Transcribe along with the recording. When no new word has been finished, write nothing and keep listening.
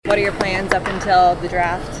What are your plans up until the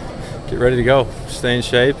draft? Get ready to go. Stay in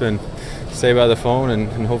shape and stay by the phone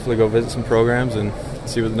and hopefully go visit some programs and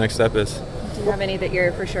see what the next step is. Do you have any that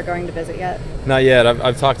you're for sure going to visit yet? Not yet.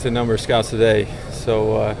 I've talked to a number of scouts today,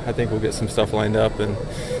 so I think we'll get some stuff lined up and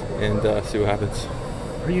see what happens.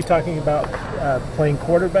 Are you talking about playing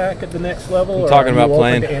quarterback at the next level? I'm talking about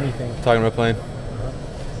playing. Anything? Talking about playing.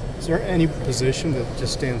 Is there any position that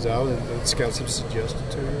just stands out that scouts have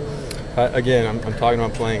suggested to you? Again, I'm talking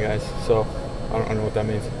about playing, guys, so I don't know what that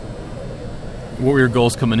means. What were your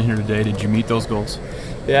goals coming in here today? Did you meet those goals?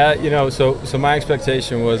 Yeah, so my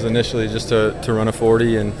expectation was initially just to run a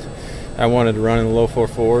 40, and I wanted to run in the low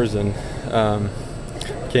 4.4s,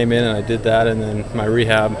 and came in and I did that, and then my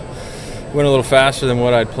rehab went a little faster than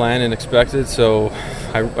what I'd planned and expected, so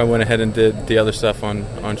I went ahead and did the other stuff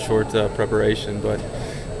on short preparation. But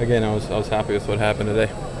again, I was happy with what happened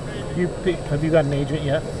today. Have you got an agent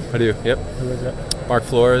yet? I do, yep. Who is it? Mark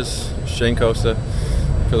Flores, Shane Costa,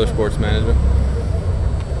 Pillar Sports Management.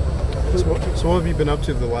 So what have you been up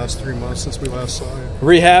to the last 3 months since we last saw you?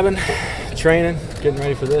 Rehabbing, training, getting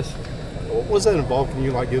ready for this. What was that involved? Can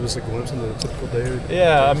you give us a glimpse into the typical day?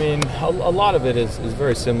 Yeah, I mean, a lot of it is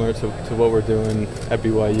very similar to what we're doing at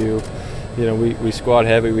BYU. You know, we squat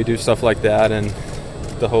heavy, we do stuff like that, and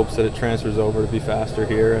the hopes that it transfers over to be faster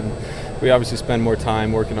here. And we obviously spend more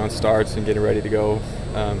time working on starts and getting ready to go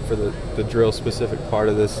for the drill specific part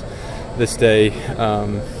of this day.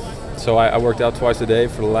 So I worked out twice a day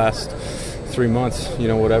for the last 3 months,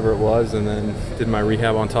 whatever it was, and then did my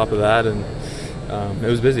rehab on top of that, and it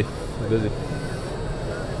was busy.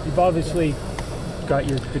 You've obviously got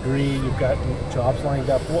your degree, you've got jobs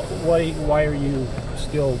lined up. Why are you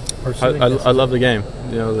still pursuing this? I love the game.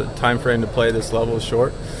 The time frame to play this level is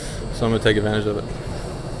short, so I'm going to take advantage of it.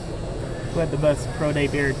 Who had the best pro day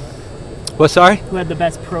beard? What, sorry? Who had the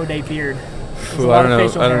best pro day beard? Ooh, I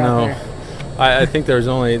don't know. I think there's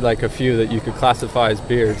only a few that you could classify as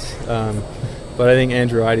beards. But I think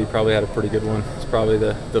Andrew Eide probably had a pretty good one. It's probably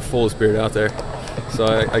the fullest beard out there. So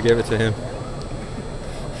I gave it to him.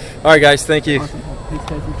 All right, guys. Thank you. Awesome. Thanks,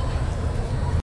 Casey.